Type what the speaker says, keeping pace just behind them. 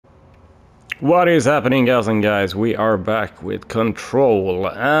What is happening, guys and guys? We are back with Control,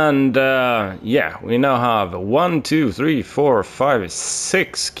 and yeah, we now have 1, 2, 3, 4, 5,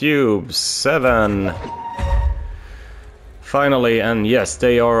 6 cubes, 7 finally, and yes,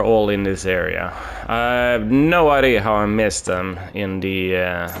 they are all in this area. I have no idea how I missed them in the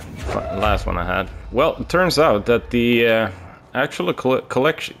last one I had. Well, it turns out that the actual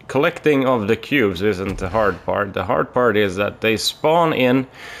collecting of the cubes isn't the hard part. The hard part is that they spawn in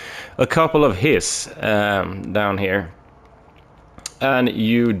a couple of his down here, and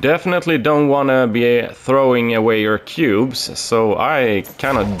you definitely don't want to be throwing away your cubes, so I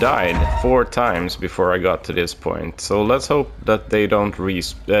kind of died 4 times before I got to this point. So let's hope that they don't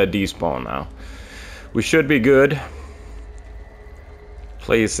despawn now. We should be good.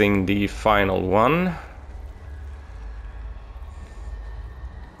 Placing the final one.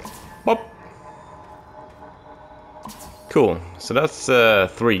 Bop. Cool, so that's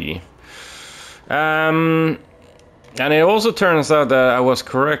 3. And it also turns out that I was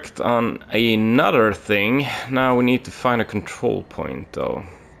correct on another thing. Now we need to find a control point, though.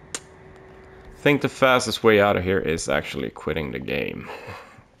 I think the fastest way out of here is actually quitting the game.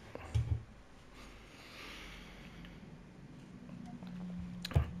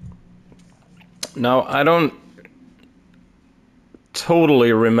 Now, I don't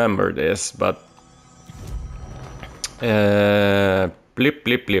totally remember this, but blip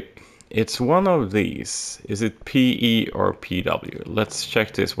blip blip. It's one of these. Is it PE or PW? Let's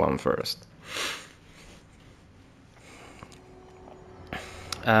check this one first.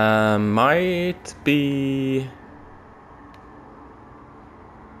 Might be...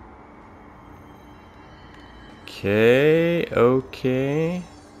 Okay.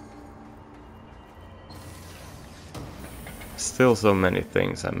 Still so many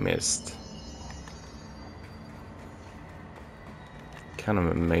things I missed. Kind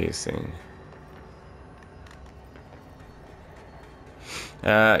of amazing.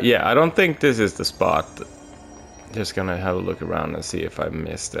 Yeah, I don't think this is the spot. Just gonna have a look around and see if I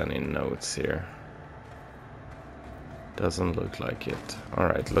missed any notes here. Doesn't look like it.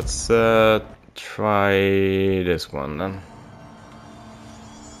 Alright, let's try this one then.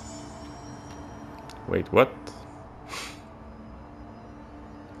 Wait, what?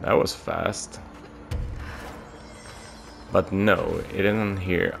 That was fast. But no, it isn't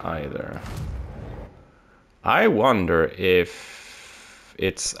here either. I wonder if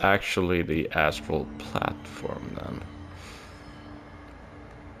it's actually the astral platform then.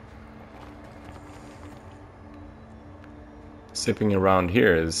 Zipping around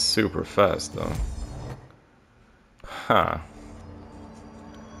here is super fast though. Huh.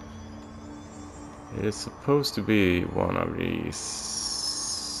 It is supposed to be one of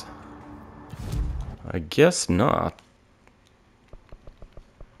these. I guess not.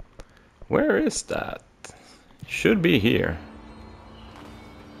 Where is that? Should be here.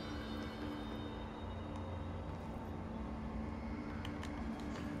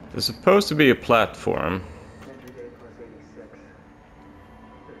 There's supposed to be a platform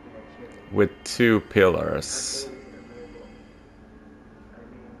with 2 pillars.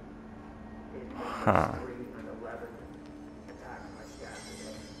 Huh.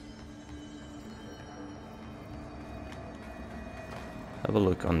 Have a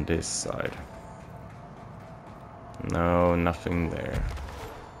look on this side. No, nothing there.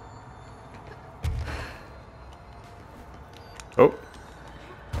 Oh.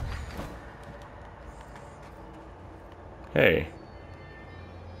 Hey.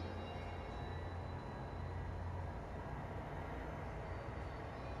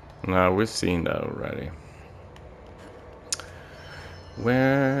 No, we've seen that already.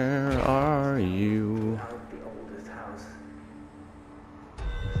 Where are you?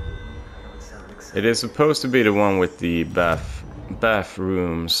 It is supposed to be the one with the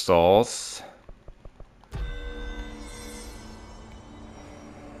bathroom stalls.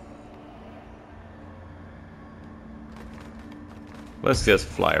 Let's just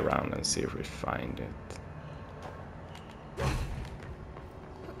fly around and see if we find it.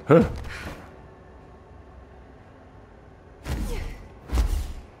 Huh?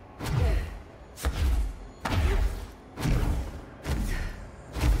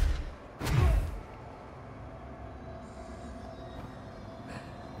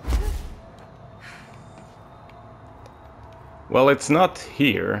 Well, it's not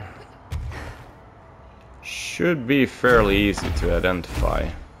here. Should be fairly easy to identify.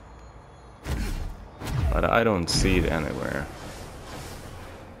 But I don't see it anywhere.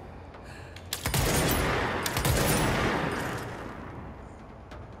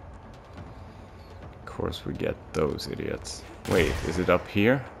 Of course we get those idiots. Wait, is it up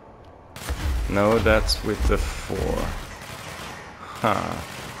here? No, that's with the 4. Huh.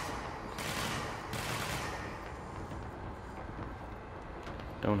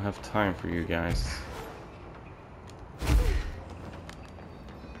 Don't have time for you guys.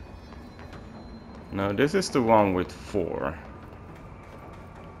 No, this is the one with 4.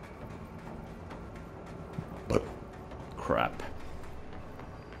 But crap.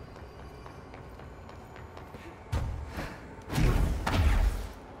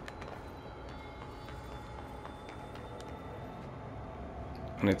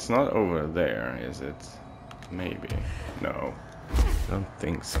 And it's not over there, is it? Maybe. No. Don't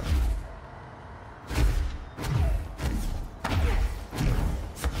think so.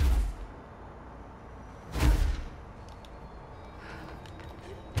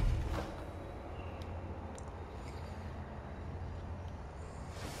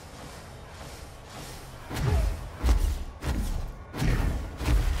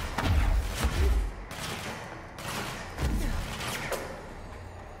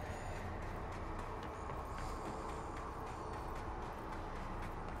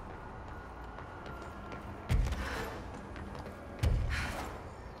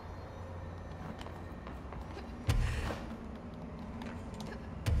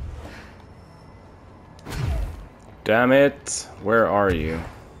 Damn it, where are you?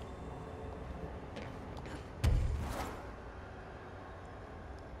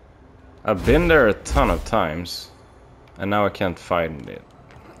 I've been there a ton of times, and now I can't find it.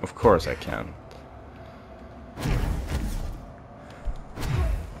 Of course I can.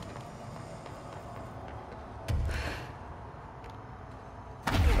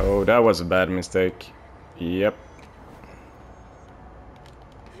 Oh, that was a bad mistake. Yep.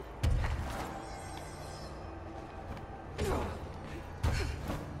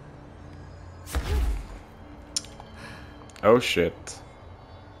 Oh shit.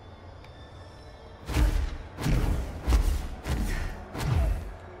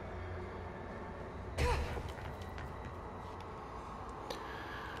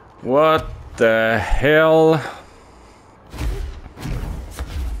 What the hell?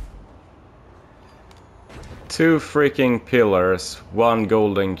 Two freaking pillars, one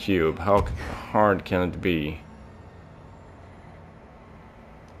golden cube. How hard can it be?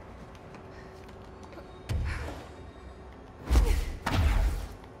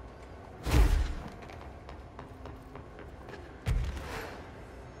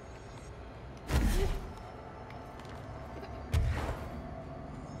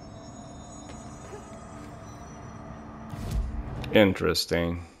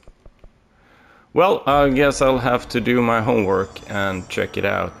 Interesting. Well, I guess I'll have to do my homework and check it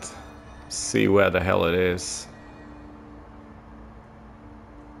out. See where the hell it is.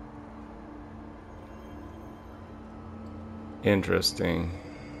 Interesting.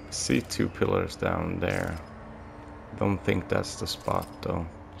 See 2 pillars down there. Don't think that's the spot though.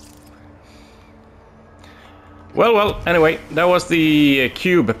 Well, anyway, that was the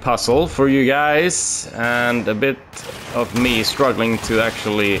cube puzzle for you guys, and a bit of me struggling to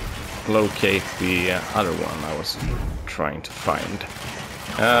actually locate the other one I was trying to find.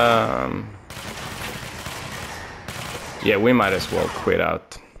 Yeah, we might as well quit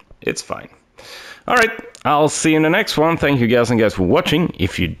out. It's fine. Alright, I'll see you in the next one. Thank you guys and guys for watching.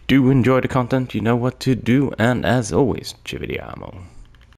 If you do enjoy the content, you know what to do, and as always, ci vediamo.